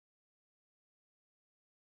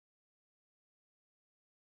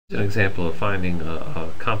An example of finding a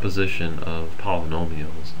composition of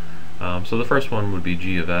polynomials. So the first one would be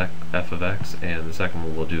g of f of x, and the second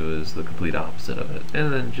one we'll do is the complete opposite of it,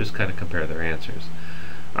 and then just kind of compare their answers.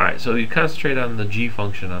 Alright, so you concentrate on the g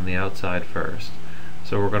function on the outside first.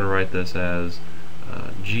 So we're going to write this as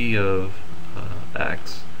g of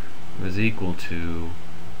x is equal to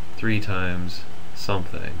 3 times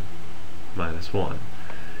something minus 1.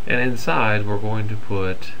 And inside we're going to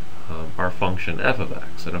put our function f of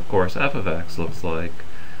x, and of course f of x looks like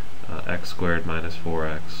x squared minus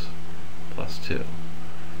 4x plus 2.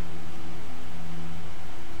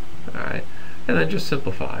 Alright, and then just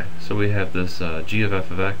simplify. So we have this g of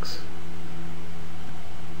f of x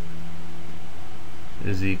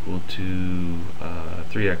is equal to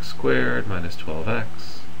 3x squared minus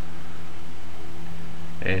 12x,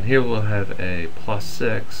 and here we'll have a plus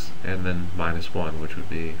 6 and then minus 1, which would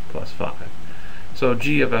be plus 5. So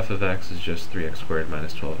g of f of x is just 3x squared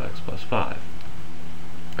minus 12x plus 5.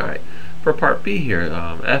 Alright, for part B here,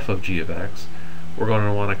 f of g of x, we're going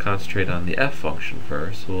to want to concentrate on the f function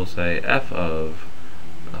first. So we'll say f of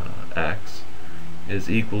x is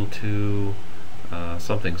equal to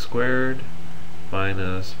something squared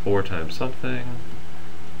minus 4 times something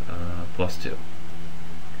plus 2.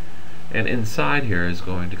 And inside here is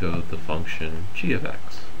going to go the function g of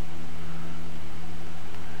x.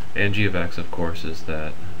 And g of x, of course, is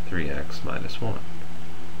that 3x minus 1.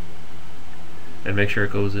 And make sure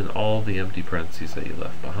it goes in all the empty parentheses that you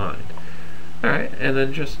left behind. Alright, and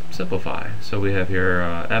then just simplify. So we have here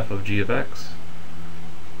f of g of x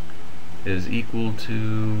is equal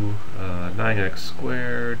to 9x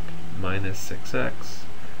squared minus 6x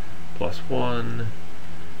plus 1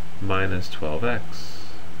 minus 12x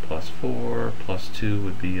plus 4 plus 2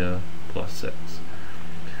 would be a plus 6.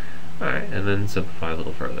 Alright, and then simplify a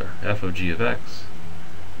little further. F of g of x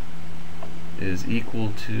is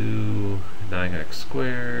equal to 9x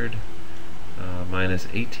squared minus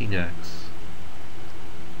 18x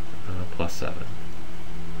plus 7.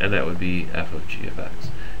 And that would be f of g of x.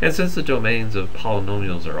 And since the domains of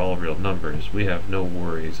polynomials are all real numbers, we have no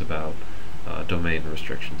worries about domain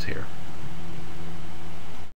restrictions here.